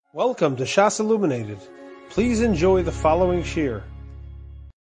Welcome to Shas Illuminated. Please enjoy the following shir.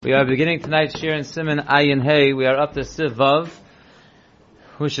 We are beginning tonight's shir in siman Ayin Hey. We are up to Siv Vav,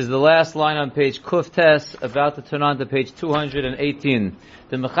 which is the last line on page Kuf Tes, about to turn on to page 218.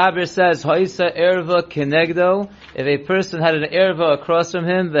 The Mechaber says, Ha'isa erva kenegdo, if a person had an erva across from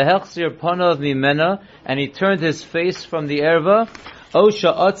him, v'hechzir panav mimena, and he turned his face from the erva,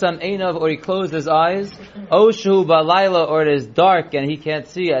 Osha Otzam Einav, or he closed his eyes. Oshu Balayla, or it is dark and he can't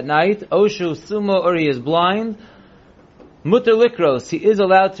see at night. Oshu Sumo, or he is blind. Mutter Likros, he is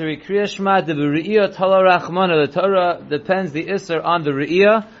allowed to read Krias Shema. The Re'iyah Tala Rachmana, the Torah depends the Isser on the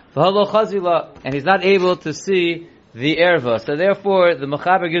Re'iyah. V'halo Chazila, and he's not able to see the Erva. So therefore, the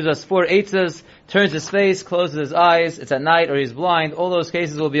Mechaber gives us 4 eitzes, turns his face, closes his eyes, it's at night, or he's blind. All those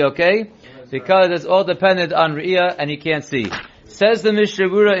cases will be okay, because it's all dependent on Re'iyah and he can't see. Says the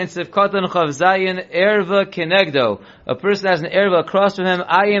Mishabura in Sivkatan Chav Zayin, Erva Kenegdo. A person has an Erva across from him,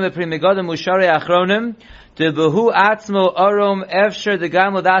 Ayim Eprimigodim Mushari Achronim, De Behu Atzmo Arom Efsher De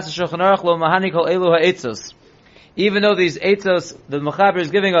Gam Ladas Shulchan Aruch Lo Mahani Kol Elu HaEtzos. Even though these Eitzos, the Mechaber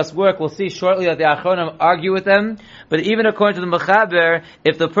is giving us work, we'll see shortly that the Achronim argue with them, but even according to the Mechaber,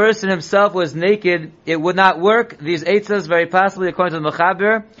 if the person himself was naked, it would not work. These Eitzos, very possibly according to the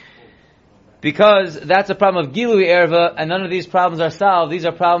Mechaber, because that's a problem of Gilui Erva, and none of these problems are solved. These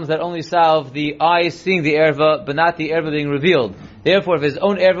are problems that only solve the eyes seeing the Erva, but not the Erva being revealed. Therefore, if his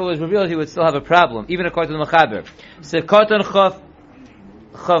own Erva was revealed, he would still have a problem, even according to the Mechaber. Sekatan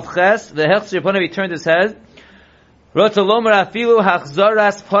Chav Ches, the Hechzir Ponim, he turned his head. Rotalomer Afilu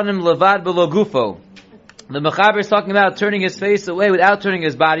Hachzaras Ponim Levad Belo Gufo. The Mechaber is talking about turning his face away without turning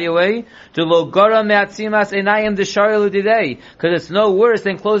his body away. To Logara Me'atzimas Einayim Deshari Ludidei, because it's no worse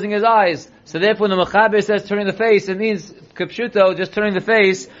than closing his eyes. So therefore, when the Mechaber says turning the face, it means Kipshuto, just turning the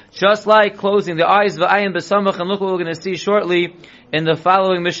face, just like closing the eyes. V'ayim B'samach, and look what we're going to see shortly in the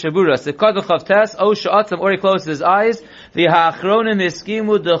following Mishabura. Sekad Chav Tes, O Sha'atzam, or he closed his eyes. The Ha'achronim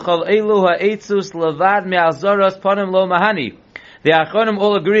Iskimu Dechol Elu Ha'etzus Levad Me'azaras Panim Lo Mahani. The Achronim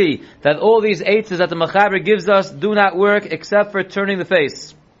all agree that all these eitzes that the Mechaber gives us do not work except for turning the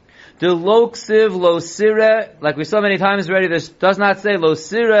face. The lo ksiv lo sira, like we saw many times already, this does not say lo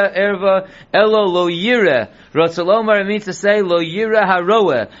sira erva, elo lo yira. Rotzalomar means to say lo yira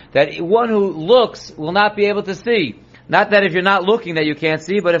haroa, that one who looks will not be able to see. Not that if you're not looking that you can't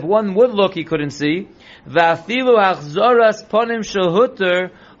see, but if one would look he couldn't see. Va'afilu achzoras ponim shehuter,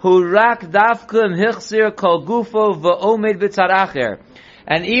 hu rak dafkum hichsir kol gufo va'omed b'tzaracher.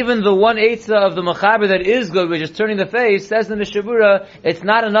 And even the one eitzah of the Mechaber that is good, which is turning the face, says in the Mishabura, it's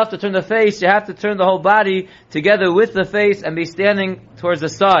not enough to turn the face, you have to turn the whole body together with the face and be standing towards the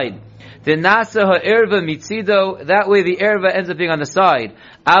side. The nasa ha'erva mitzido, that way the erva ends up being on the side.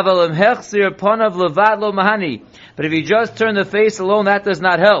 Avalim hechsir ponav levad lo mahani. But if you just turn the face alone, that does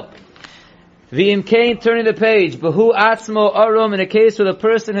not help. V'im kain, turning the page, Behu atzmo arum, in a case where the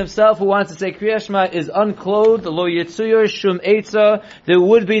person himself who wants to say Krias Shema is unclothed, lo yitzuyor shum eitza, there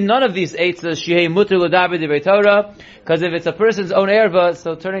would be none of these eitzas, shehei muter l'daber divrei Torah, because if it's a person's own erva,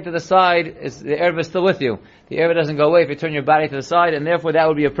 so turning to the side, the erva is still with you. The erva doesn't go away if you turn your body to the side, and therefore that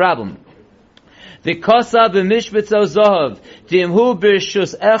would be a problem. The kosa b'mishbetzo zohav, dimhu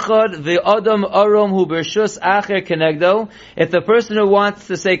b'rshus echad, the adam arum hu b'rshus acher kenegdo. If the person who wants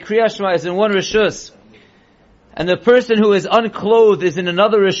to say Krias Shema is in one rishus, and the person who is unclothed is in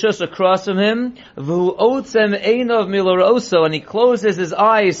another rishus across from him, v'hu otzem einav miloroso, and he closes his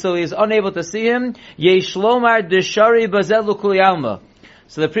eyes so he is unable to see him, yesh lomar deshari bazelu kuli alma.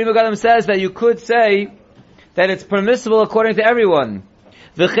 So the Pri Megadim says that you could say that it's permissible according to everyone.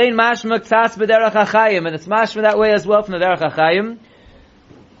 V'chein mashma k'tas b'derech hachayim, and it's mashma that way as well from the derech hachayim.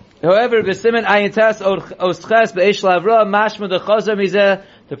 However, b'simen ayin tes osches b'eish lavra mashma dechozer mizeh.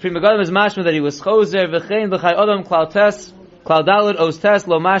 The Pri Megadim is mashma that he was chozer. V'chein b'chay odom klal tes klal daled os tes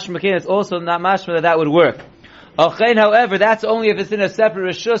lo mashma kin. It's also not mashma that would work. Achein, however, that's only if it's in a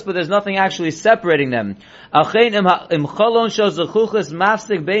separate rishus, but there's nothing actually separating them. Achein im cholon shel zechuchas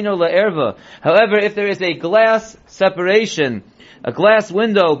mafsik beino la'erva. However, if there is a glass separation, a glass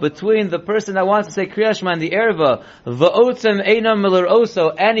window between the person that wants to say Krias Shema and the erva, va'otzem einam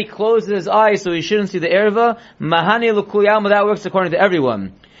milaroso, and he closes his eyes so he shouldn't see the erva, mahani l'kuyalma, that works according to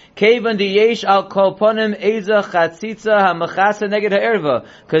everyone. Kevan diyesh al kol ponim eza chatzitza hamachasa neged ha'erva,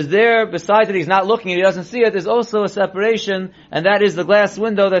 because there, besides that he's not looking and he doesn't see it, there's also a separation, and that is the glass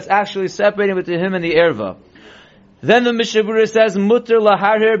window that's actually separating between him and the erva. Then the Mishabura says, Mutter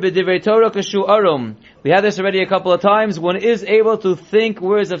laharher b'divrei Torah kashu arum. We had this already a couple of times. One is able to think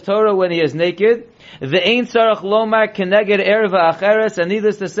words of Torah when he is naked. The Ein Tzarach Lomar Keneged Erva Acheres, and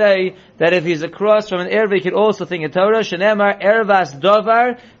needless to say, that if he's across from an Erva, he could also think in Torah, Shenemar Ervas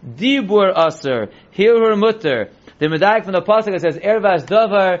Dovar, Dibur Aser, Hirur Mutter. The Medaik from the Pasuk says, Ervas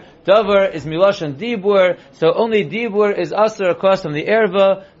Dovar, Dovar is Miloshan Dibur, so only Dibur is Aser across from the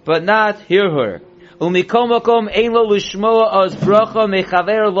Erva, but not Hirur. Umikomakom Ein Lo Lishmoa Az Bracha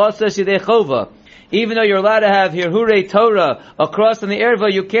Mechaver Losa Shidei Chova. Even though you're allowed to have Hirhure Torah across from the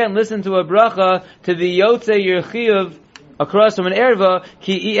Erva, you can't listen to a bracha to the Yotze Yerchiyuv across from an Erva,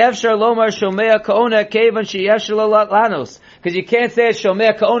 Ki Efshar Lomar Shomea Kaona Kevan Shi Efshar Lanos. Because you can't say it's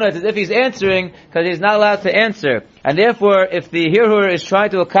Shomea Kaona as if he's answering, because he's not allowed to answer. And therefore, if the Hirhur is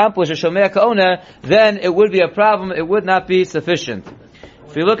trying to accomplish a Shomea Kaona, then it would be a problem, it would not be sufficient.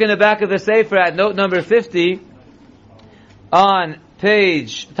 If you look in the back of the Sefer at note number 50, on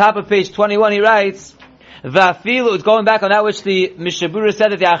top of page 21, he writes, Vafilu, it's going back on that which the Mishabura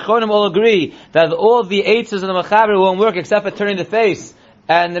said that the Achronim all agree that all the eights of the Mechaber won't work except for turning the face.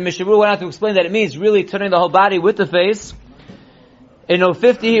 And the Mishabura went on to explain that it means really turning the whole body with the face. In note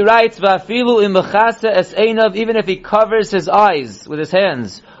 50 he writes, Vafilu im mechasa es einav, even if he covers his eyes with his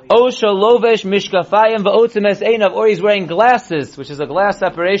hands. O shalovesh mishkafayim va'otzim es einav, or he's wearing glasses, which is a glass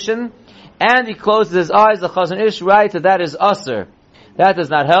separation, and he closes his eyes. The Chazon Ish writes that is aser. That does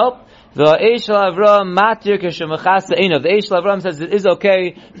not help. The Eish Avram matir k'shemachasa einav. The Eish Avram says it is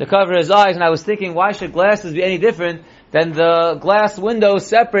okay to cover his eyes, and I was thinking, why should glasses be any different than the glass window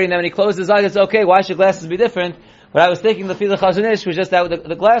separating them? When he closes his eyes, it's okay. Why should glasses be different? But I was thinking the Fila Chazon Ish was just that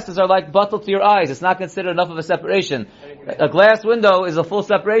the glasses are like bottled to your eyes. It's not considered enough of a separation. A glass window is a full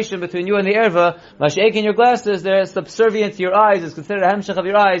separation between you and the erva. Masha'ik in your glasses, they're subservient to your eyes. It's considered a hemshech of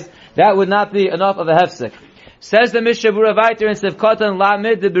your eyes. That would not be enough of a hefsek. Says the Mishabura Vayter in Sivkatan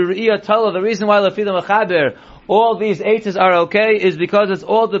Lamid the B'Ri'iyah Tala, the reason why Lafila Mechaber, all these eitzes are okay is because it's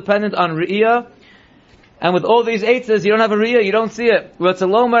all dependent on Ri'iyah. And with all these eitzes, you don't have a Ri'iyah, you don't see it. What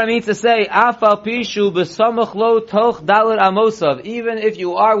Salomar means to say, Afal Pishu B'Samach Lo Toch Dalar Amosav, even if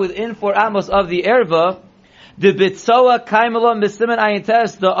you are within 4 amos of the erva, the Bitsoa Kaimalon B'Siman Ayin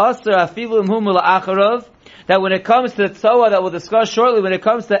Tes, the Aser Afilu Mhumul Acharov, that when it comes to tzoa, that we'll discuss shortly, when it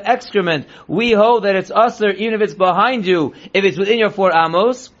comes to excrement, we hold that it's aser even if it's behind you, if it's within your 4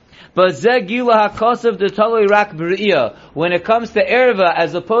 amos. But zeh gila hakosav de taloi rak b'ri'iyah. When it comes to erva,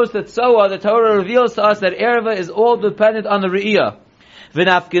 as opposed to tzoa, the Torah reveals to us that erva is all dependent on the ri'iyah.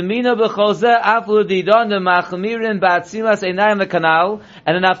 V'nafkamina b'chol zeh aflu didan de machmirin ba'atzilas einayim lekanal.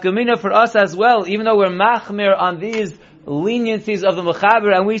 And an nafkamina for us as well, even though we're machmir on these leniencies of the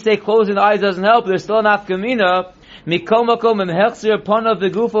Mechaber, and we say closing the eyes doesn't help, there's still an afkamina. But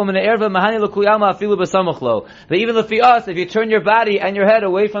even for us, if you turn your body and your head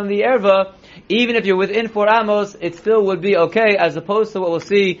away from the erva, even if you're within 4 amos, it still would be okay, as opposed to what we'll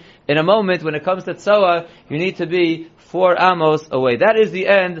see in a moment. When it comes to tzoa, you need to be 4 amos away. That is the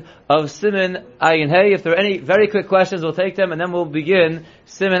end of Siman Ayin Hey. If there are any very quick questions, we'll take them, and then we'll begin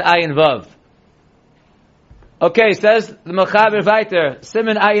Siman Ayin Vav. Okay, says the Mechaber Vayter,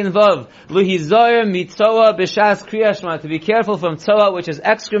 Siman Ayin Vav, Luhizoyer mitzoa b'shas Krias Shema, to be careful from tzoa, which is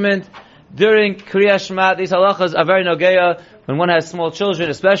excrement, during Krias Shema. These halachas are very nogeya when one has small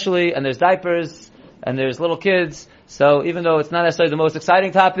children especially, and there's diapers, and there's little kids, so even though it's not necessarily the most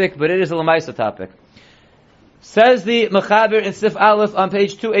exciting topic, but it is a lemaisa topic. Says the Mechaber in Sif Alef on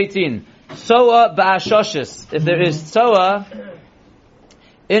page 218, Tzoa ba'ashoshis, if there is tzoa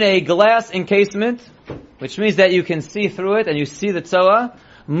in a glass encasement, which means that you can see through it and you see the tzoa.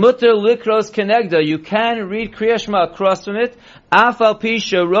 Mutter likros kenegda, you can read Krias Shema across from it. Afal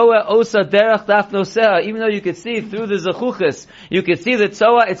pisha roa osa derech daf nosea, even though you could see through the zechuchis, you could see the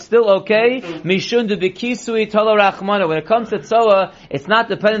tzoa, it's still okay. Mishun de bikisui tolo rachmana. When it comes to tzoa, it's not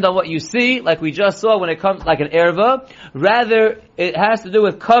dependent on what you see, like we just saw when it comes like an erva. Rather, it has to do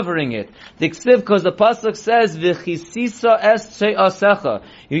with covering it. The ksiv, because the pasuk says v'chisisa es tze'asecha,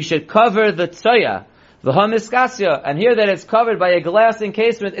 you should cover the tzoya. V'hamiskasya, and here that it's covered by a glass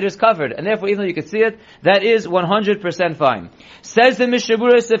encasement, it is covered, and therefore even though you can see it, that is 100% fine. Says the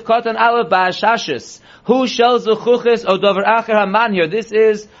Mishabura Sifkatan Alef Ba'ashashis, who shall zuchuchis o dover acher haman here. This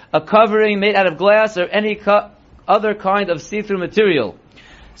is a covering made out of glass or any other kind of see-through material.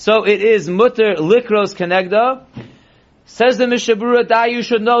 So it is mutter likros kenegda. Says the Mishabura, that you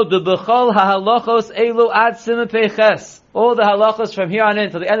should know, the bechol hahalachos elu ad siman peiches. All the halachos from here on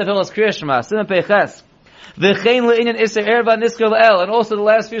in to the end of Hilchos Krias Shema, siman peiches. V'chein le'inyan iser erva niskar le'el. And also the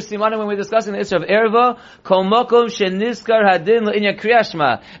last few simanim when we're discussing the iser of erva, kol mokom sheniskar hadin le'inyan Krias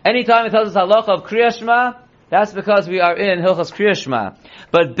Shema. Anytime it tells us halacha of Krias Shema, That's because we are in Hilchos Krias Shema.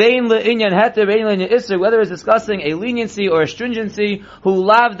 But bein le'inyan heter, bein le'inyan isser, whether it's discussing a leniency or a stringency, who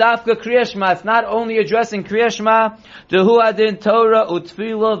lav dafka Krias Shema, it's not only addressing Krias Shema, dehu adin Torah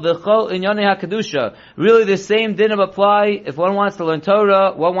utfila v'chol inyane hakadusha. Really the same din apply if one wants to learn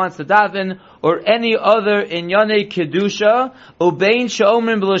Torah, one wants to daven, or any other inyane kedusha, ubein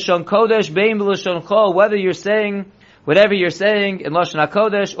she'omrim b'lashon kodesh, bein b'lashon chol, whether you're saying whatever you're saying in Lashon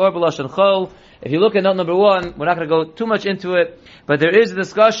HaKodesh or b'Lashon Chol. If you look at note number 1, we're not going to go too much into it, but there is a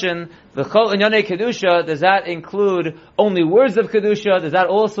discussion, the Chol Inyane Kedusha, does that include only words of Kedusha? Does that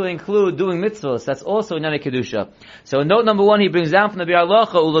also include doing mitzvahs? That's also Inyane Kedusha. So in note number 1, he brings down from the Biur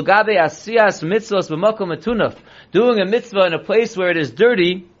Halacha, Ulagabe Asiyas Mitzvahs B'Makom Metunaf, doing a mitzvah in a place where it is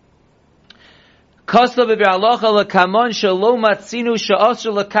dirty. Kosto b'Biur Halacha lekamon shelo matzinu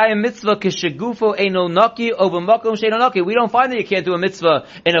she'asher l'kayim mitzvah k'shegufo eino naki o b'makom she'eino naki. We don't find that you can't do a mitzvah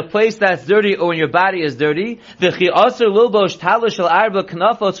in a place that's dirty or when your body is dirty. V'chi aser lilbosh tala shel arba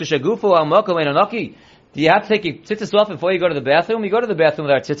knafos k'shegufo al makom eino naki. Do you have to take your tzitzis off before you go to the bathroom? You go to the bathroom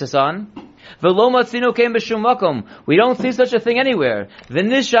with our tzitzis on. V'lo matzinu kein b'shum makom. We don't see such a thing anywhere.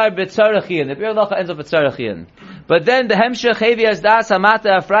 V'nishar b'tzarachian. The Biur Halacha ends up b'tzarachian. But then the hemshech hevi as das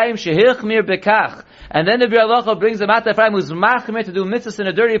hamata Ephraim shehichmir bekach. And then the Biur Halacha brings the Mata Ephraim who's machmir to do mitzvahs in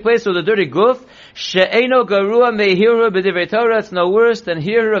a dirty place with a dirty guf. She'eno garua mehiru b'divrei Torah. It's no worse than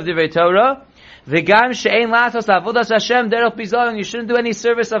hearer of divrei Torah. V'gam she'en latos avodas Hashem derech bizayon. You shouldn't do any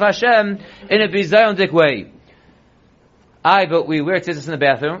service of Hashem in a bizayondik way. But we wear tzitzis in the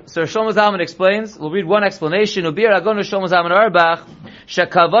bathroom. So Shlomo Zalman explains, we'll read one explanation. Ubir agonu Shlomo Zalman Auerbach,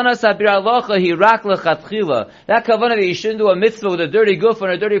 shekavanas haBiur Halacha hi rak lechatchila. That kavanah that you shouldn't do a mitzvah with a dirty guf or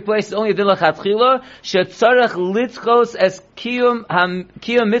in a dirty place is only a din lechatchila. Shetzarech litzchos es kiyum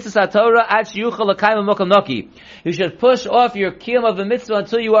mitzvah haTorah ad sheyuchal l'kayim b'makom naki. You should push off your kiyum of the mitzvah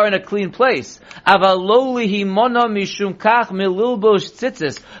until you are in a clean place. Aval lo lihimona mishum kach mililbosh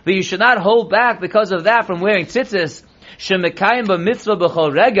tzitzis. But you should not hold back because of that from wearing tzitzis. Shemekayim b'mitzvah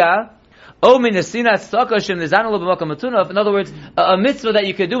b'chol rega, o min esinat tzaka shem nizanu lo b'makom metunaf. In other words, a mitzvah that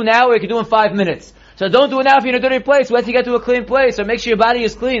you could do now or you could do in 5 minutes. So don't do it now if you're in a dirty place. Wait till you get to a clean place, or make sure your body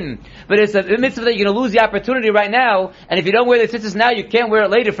is clean. But it's a mitzvah that you're going to lose the opportunity right now, and if you don't wear the tzitzis now, you can't wear it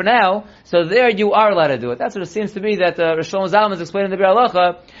later for now. So there you are allowed to do it. That's what it seems to be that Rosh Shlomo Zalman is explaining in the Biur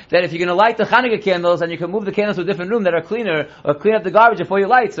Halacha, that if you're going to light the Chanukah candles, and you can move the candles to a different room that are cleaner, or clean up the garbage before you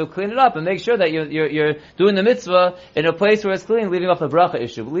light, so clean it up and make sure that you're doing the mitzvah in a place where it's clean, leaving off the bracha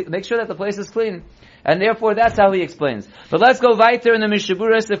issue. Make sure that the place is clean. And therefore, that's how he explains. But let's go weiter in the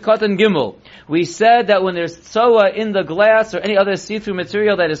Mishaburas of Katan Gimel. We said that when there's tzoa in the glass or any other see-through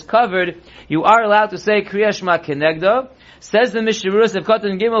material that is covered, you are allowed to say Krias Shema Kenegdo. Says the Mishaburas of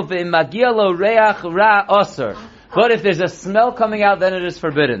Katan Gimel, Ve'magia lo reach ra osir. But if there's a smell coming out, then it is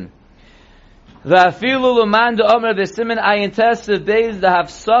forbidden. Va'afilu luman de'omer b'siman ayin tes v'beiz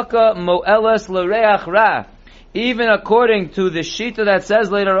dehafsaka mo'eles lo reach ra. Even according to the shita that says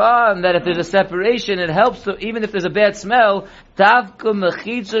later on that if there's a separation, it helps to, even if there's a bad smell, davka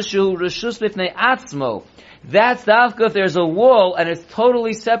mechitza shu reshus lifnei atzmo. That's davka if there's a wall and it's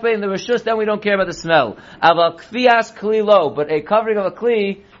totally separating the reshus, then we don't care about the smell. Aval kvias kli lo, but a covering of a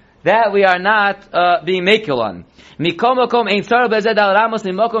kli, that we are not being makil on. Mikom makom ein tzara bezed al ramos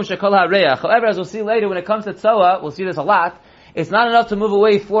mimokom shekol hareach. However, as we'll see later, when it comes to tzoa, we'll see this a lot, it's not enough to move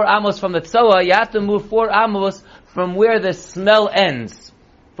away 4 amos from the tzoa, you have to move 4 amos from where the smell ends.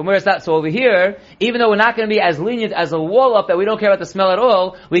 From where it's not. So over here, even though we're not going to be as lenient as a wall up that we don't care about the smell at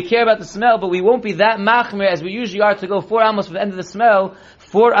all, we care about the smell, but we won't be that machmir as we usually are to go 4 amos from the end of the smell,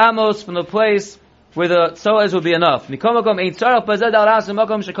 4 amos from the place where the tzoa is will be enough. As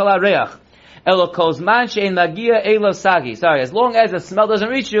long as the smell doesn't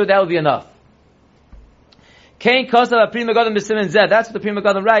reach you, that will be enough. Kain kosav Pri Megadim b'siman zeh. That's what the Pri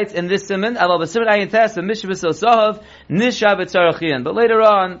Megadim writes in this siman. Aval b'siman ayin tes v'mishvah sosahav nisha b'tzarachian. But later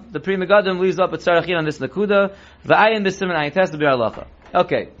on, the Pri Megadim leaves up b'tzarachian on this nakuda. V'ayin b'siman ayin tes b'Biur Halacha.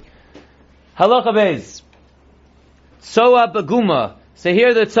 Okay. Halacha beis. Tzoa beguma. So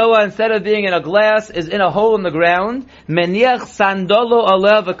here the tzoa, instead of being in a glass, is in a hole in the ground. Meniach sandolo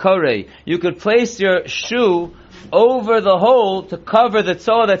aleh v'korei. You could place your shoe over the hole to cover the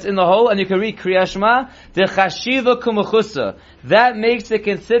tzoa that's in the hole, and you can read Krias Shema, the chashiva kumuchusa. That makes it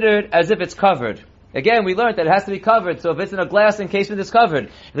considered as if it's covered. Again, we learned that it has to be covered, so if it's in a glass encasement, it's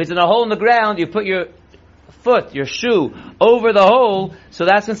covered. If it's in a hole in the ground, you put your foot, your shoe, over the hole, so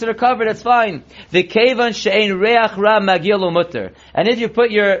that's considered covered, it's fine. The kevan she'ein reach ra magia lo mutter. And if you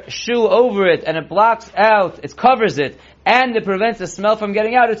put your shoe over it, and it blocks out, it covers it, and it prevents the smell from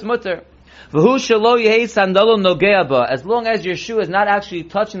getting out, it's mutter. As long as your shoe is not actually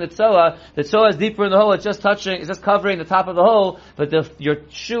touching the tzoa is deeper in the hole, it's just covering the top of the hole, but your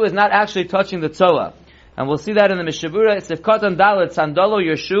shoe is not actually touching the tzoa. And we'll see that in the Mishabura. It's if katan dalet sandalo,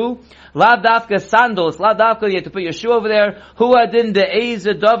 your shoe. Lav dafka sandal. It's lav dafka, you have to put your shoe over there. Hua din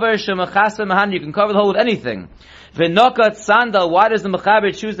de'eze davar shemachasa mahan. You can cover the hole with anything. V'nokat sandal. Why does the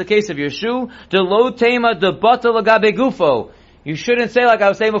mechaber choose the case of your shoe? De lo tema de batal agabe gufo. You shouldn't say, like I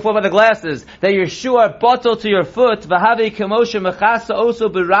was saying before about the glasses, that your shoe are batal to your foot. V'havi kemoshe mechasa oso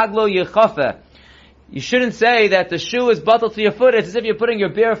biraglo yechafe. You shouldn't say that the shoe is batal to your foot. It's as if you're putting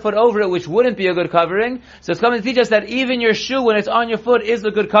your bare foot over it, which wouldn't be a good covering. So it's coming to teach us that even your shoe, when it's on your foot, is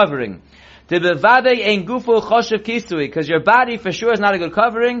a good covering. Because your body for sure is not a good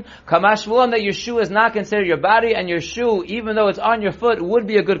covering. Kamash v'lon, that your shoe is not considered your body, and your shoe, even though it's on your foot, would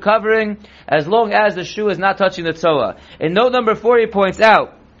be a good covering, as long as the shoe is not touching the tzoa. In note number 4, he points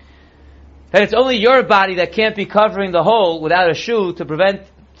out that it's only your body that can't be covering the hole without a shoe to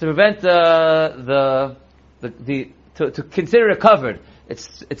consider it covered.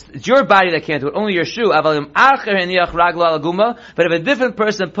 It's your body that can't do it, only your shoe. But if a different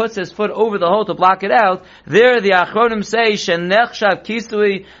person puts his foot over the hole to block it out, there the achronim say,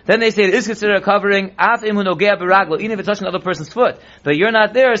 then they say it is considered a covering, even if it's touching the other person's foot. But you're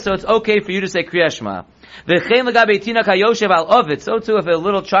not there, so it's okay for you to say Krias Shema. So too, if a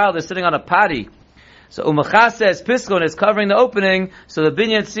little child is sitting on a potty, so umachas says piskon is covering the opening. So the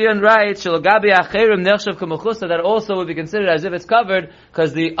binyan tzion writes shalogabi acherim nechshav k'mechusa, that also would be considered as if it's covered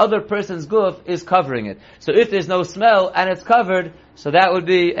because the other person's guf is covering it. So if there's no smell and it's covered, so that would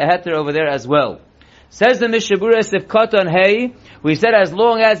be a heter over there as well. Says the Mishabura if katan hey, we said as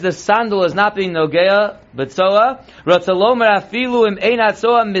long as the sandal is not being nogea b'tzoa, ratzalomer afilu im einat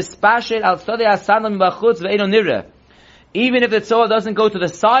tzoa mispashet al tzodei hasandal mbachutz ve'eno nireh. Even if the tzoa doesn't go to the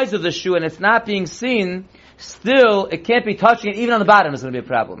sides of the shoe and it's not being seen, still it can't be touching it. Even on the bottom is going to be a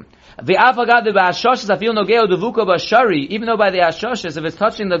problem. Even though by the ashoshes, if it's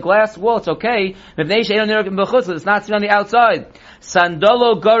touching the glass wall, it's okay. It's not seen on the outside.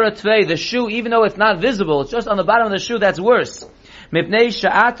 Sandalo gara tvei, the shoe, even though it's not visible, it's just on the bottom of the shoe, that's worse. Because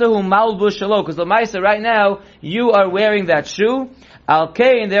the Maisa, right now, you are wearing that shoe.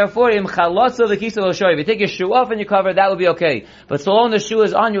 Al-Kain, therefore, im chalotza the kisa will show you. If you take your shoe off and you cover it, that will be okay. But so long the shoe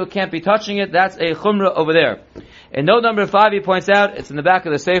is on you, it can't be touching it. That's a chumrah over there. In note number 5, he points out, it's in the back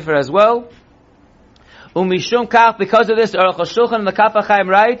of the sefer as well. Umishum kach, because of this, Aruch HaShulchan and the Kaf HaChaim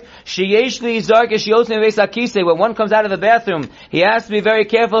write, sheyesh li zark eshiyotzim beis hakisei. When one comes out of the bathroom, he has to be very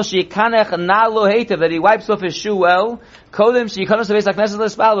careful, sheyikanech nalo heitev, that he wipes off his shoe well. Kodim sheyikanos beis hakneses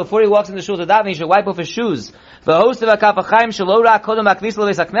l'spal, before he walks in the shul to daven, he should wipe off his shoes. The host of a Kaf HaChaim shelo ra kodem haknis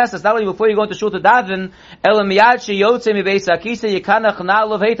beis hakneses, not only before you go into shul to daven, ela miyad sheyotzim beis hakisei yikanech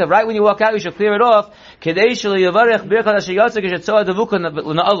nalo heitev. Right when you walk out, you should clear it off. Kedei shelo yavarech birkat hasheyotzik eshetzoa devuka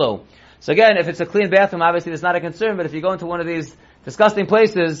l'na'alo. So again, if it's a clean bathroom, obviously it's not a concern, but if you go into one of these disgusting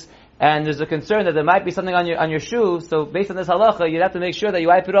places, and there's a concern that there might be something on your shoe, so based on this halacha, you'd have to make sure that you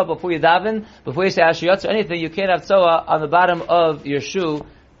wipe it off before you daven, before you say ashiyotz or anything. You can't have tzoa on the bottom of your shoe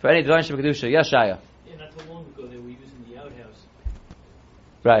for any dvarim shem kedusha. Yes, Shaya. Yeah, not too long ago they were using the outhouse.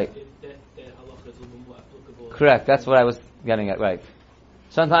 Right. That halacha is a little more applicable. Correct, that's what I was getting at, right.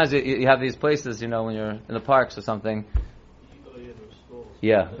 Sometimes you have these places, when you're in the parks or something.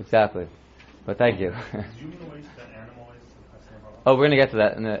 Yeah, exactly. But thank you. Oh, we're going to get to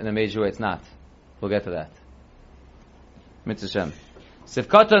that in a major way. It's not. We'll get to that. Mitzvah Shem.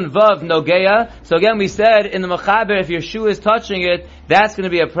 Sifkatan Vav Nogeya. So again, we said in the Mechaber, if your shoe is touching it, that's going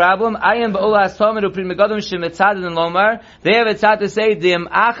to be a problem. Ayim ba'olas tomer uprim megadom shemetzadin and lomar. They have a tzad to say, Dim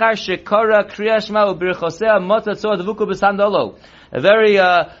achar shekara Krias Shema ubirchosea mota tzoa devuku b'sandolo. A very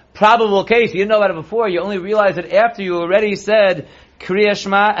probable case. You didn't know about it before. You only realized it after you already said Krias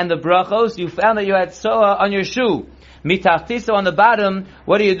Shema and the brachos. You found that you had tzoa on your shoe. Mitachtisa on the bottom,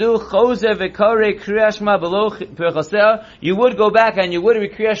 what do? Chose v'kore Krias Shema below birchosea. You would go back and you would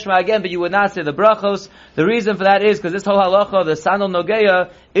read Krias Shema again, but you would not say the brachos. The reason for that is because this whole halacha of the sandal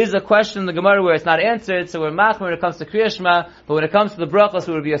nogeya is a question in the Gemara where it's not answered. So we're machmir when it comes to Krias Shema, but when it comes to the brachos,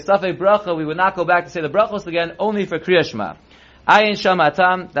 it would be a safek bracha. We would not go back to say the brachos again, only for Krias Shema. Ayin shama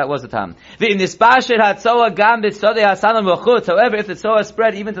tam, that was the tam. However, if the tzoa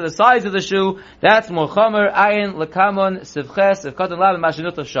spread even to the sides of the shoe, that's more chomer. Ayin lekamon sivches sivkatan lav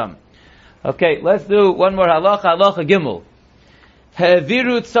mashinut sham. Okay, let's do one more halacha. Halacha gimel.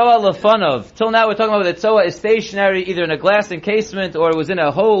 Heviru tzoa lefanov. Till now we're talking about that tzoa is stationary, either in a glass encasement or it was in a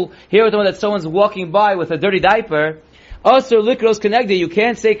hole. Here we're talking about that someone's walking by with a dirty diaper. Also, likros connected. You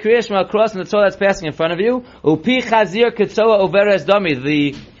can't say Krias Shema across in the tzoa that's passing in front of you. Upi chazir ketzoa overes dami.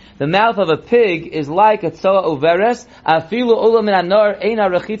 The the mouth of a pig is like a tzoa overes. Afilu olam min anar eina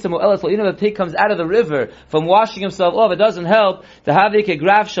rechitza mu'elas. Even if a pig comes out of the river from washing himself off, it doesn't help. The havik a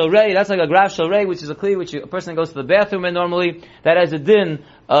graf shel rei. That's like a graf shel rei, which is a kli which a person goes to the bathroom in normally. That has a din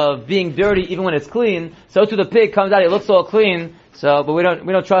of being dirty even when it's clean. So too the pig comes out, he looks all clean. So, but we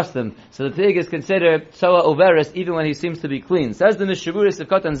don't trust him. So the pig is considered tzoa overes even when he seems to be clean. Says the Mishaburis of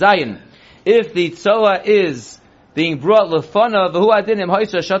Kotan Zayin, if the tzoa is being brought lefana v'hu adinim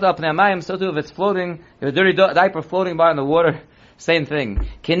hoysa shut up ne'amayim, so too if it's floating, if a dirty diaper floating by in the water, same thing.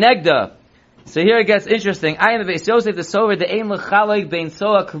 Kinegda. So here it gets interesting. I am Beis Yosef the sover the aim lechalek bein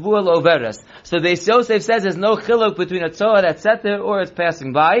tzoa kvua loveres. So Beis Yosef says there's no chiluk between a tzoa that's set there or it's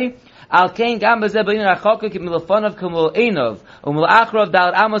passing by. Al kain gam bezeh bein rachokik milafanav kumul einov umul achrov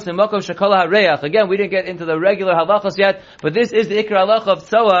dal amos memokom shekol hareach. Again, we didn't get into the regular halachos yet, but this is the ikra halacha of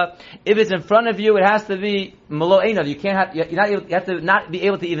tzoa. If it's in front of you, it has to be melo einov. You have to not be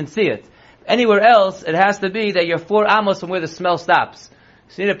able to even see it. Anywhere else, it has to be that you're 4 amos from where the smell stops.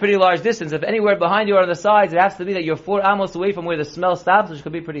 So you need a pretty large distance. If anywhere behind you or on the sides, it has to be that you're 4 amos away from where the smell stops, which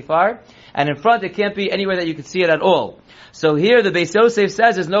could be pretty far. And in front, it can't be anywhere that you can see it at all. So here, the Beis Yosef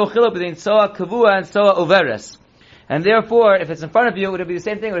says there's no chiluk between tzoa kavua and tzoa overes. And therefore, if it's in front of you, it would be the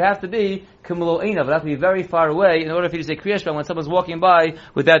same thing. It would have to be kumulo einav. It would have to be very far away in order for you to say Krias when someone's walking by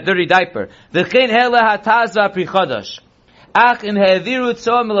with that dirty diaper. V'chein hela hatazva pri chodosh.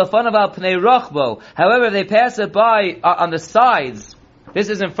 However, if they pass it by on the sides, this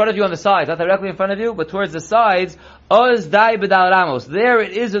is in front of you on the sides, not directly in front of you, but towards the sides, oz dai b'dal ramos. There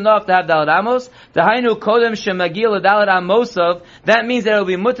it is enough to have dal ramos. Dahainu kodem shemagil dal ramosov. That means that it will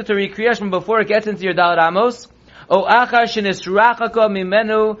be mutter to recreate from before it gets into your dal ramos. O achar shenisrachako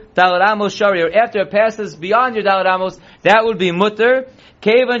mimenu dal ramos shari. Or after it passes beyond your dal ramos, that would be mutter.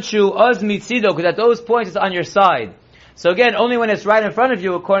 Kevan shu oz mitzido, because at those points it's on your side. So again, only when it's right in front of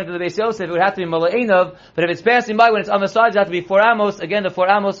you, according to the Beis Yosef, it would have to be mala'inav, but if it's passing by, when it's on the sides, it has to be 4 amos. Again, the 4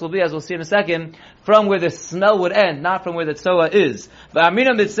 amos will be, as we'll see in a second, from where the smell would end, not from where the tzoa is.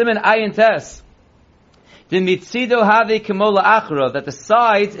 V'amina mitsimin ayin tes. The mitzido have kimola achro, that the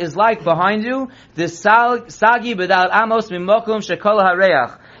sides is like behind you, the sagi b'dal amos mimokum shekol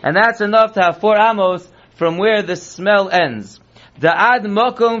hareach. And that's enough to have 4 amos from where the smell ends. The ad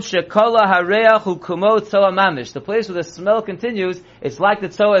mokum shekola hareach hu kumo tzoa mamish. The place where the smell continues, it's like the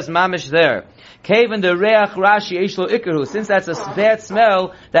tzoa is mamish there. Kaven the reach rashi eishlo ikaru. Since that's a bad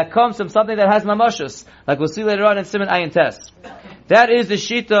smell that comes from something that has mamashus, like we'll see later on in siman ayin tes. That is the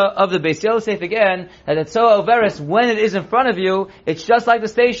shita of the Beis Yosef again, that the tzoa overes, when it is in front of you, it's just like the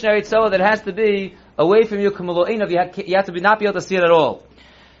stationary tzoa that has to be away from you. Kumulo'inav, you have to not be able to see it at all.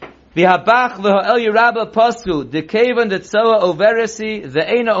 V'habach v'ha'el yirabah pasku the kaven the tzoa overesi the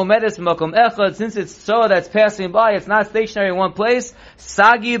eina omedes makom echad. Since it's tzoa that's passing by, it's not stationary in one place.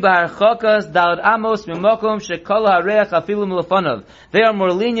 Sagi b'harchokas dalad amos mimokom shekol hareach afilu milafanav. They are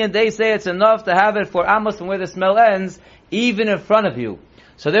more lenient. They say it's enough to have it 4 amos from where the smell ends, even in front of you.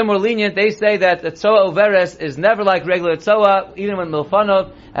 So they're more lenient. They say that the tzoa overes is never like regular tzoa, even when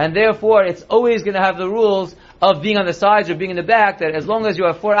milfanov, and therefore it's always going to have the rules of being on the sides or being in the back, that as long as you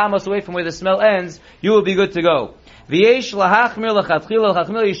are 4 amos away from where the smell ends, you will be good to go. V'yesh lahachmir l'chatchila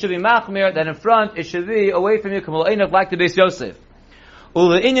l'chachmir, you should be machmir, that in front it should be away from you, k'mol einav, like the Beis Yosef.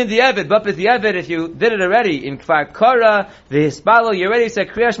 Ule'inyan di'evid, but with di'evid, if you did it already, in kfar kara, v'hispalo, you already said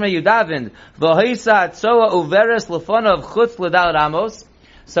Krias Shema, you davened, v'hoisa tzoa uveres l'fonav chutz l'dal ramos.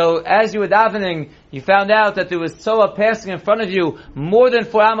 So as you were davening, you found out that there was tzoa passing in front of you more than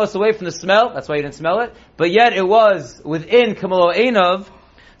 4 amos away from the smell. That's why you didn't smell it. But yet it was within Kamalo Einov.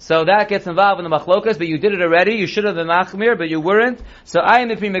 So that gets involved in the machlokas, but you did it already. You should have been machmir, but you weren't. So I am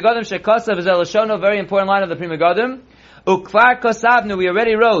the Pri Megadim Shekasav is Elashono, very important line of the Pri Megadim. Ukvar Kosavnu, we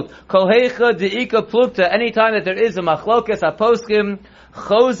already wrote, Kol Heicha De'ika Plukta, anytime that there is a machlokas, aposkim,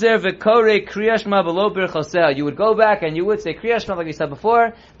 Choser v'korei Krias Shema v'lo b'rchoseh. You would go back and you would say Krias Shema like we said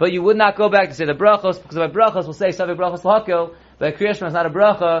before, but you would not go back to say the brachos, because by brachos we'll say Safek brachos l'hakel, but Krias Shema is not a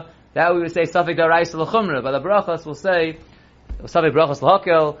bracha, that we would say Safek daraisa l'chumra, but the brachos we'll say Safek brachos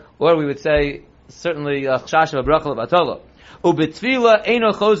l'hakel, or we would say certainly Chashav a bracha l'batolo. U'b'tfila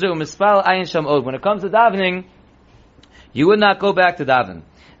eino choser u'mispal ayin sham od. When it comes to davening, you would not go back to daven.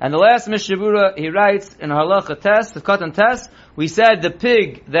 And the last Mishavura, he writes in Halacha test, the Katan test, we said the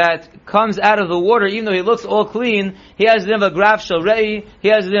pig that comes out of the water, even though he looks all clean, he has the name of graf shel rei, he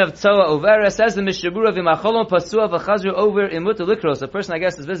has the name of tzoa overa. Says the Mishavura, v'macholom pasua v'chazru over in mutter likros. A person, I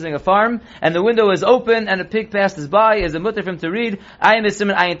guess, is visiting a farm, and the window is open, and a pig passes by, is a mutter for him to read. I am a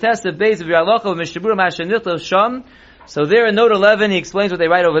siman ayin test, the base of your halacha, of Mishavura ma'ashenitl sham. So there in note 11, he explains what they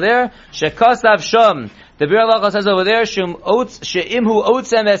write over there. Shekasav sham. The Bir Halacha says over there, she'imhu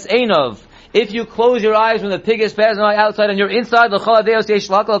otzem es einov. If you close your eyes when the pig is passing by outside and you're inside, according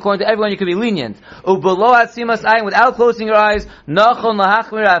to everyone, you can be lenient. Without closing your eyes, you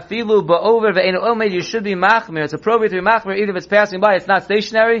should be machmir. It's appropriate to be machmir even if it's passing by, it's not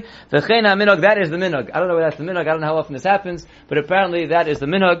stationary. That is the minhag. I don't know whether that's the minhag, I don't know how often this happens, but apparently that is the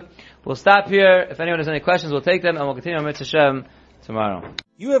minhag. We'll stop here. If anyone has any questions, we'll take them, and we'll continue on Mitzvah Shem tomorrow.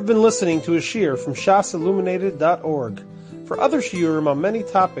 You have been listening to a shiur from shasilluminated.org. For other shiurim on many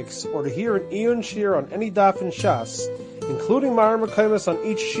topics, or to hear an Iyun shiur on any daf in Shas, including Ma'ar Mekaymas on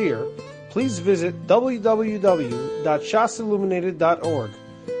each shiur, please visit www.shasilluminated.org.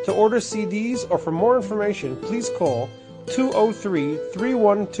 To order CDs or for more information, please call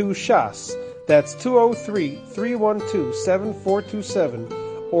 203-312-SHAS. That's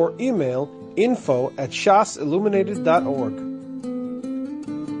 203-312-7427, or email info@shasilluminated.org.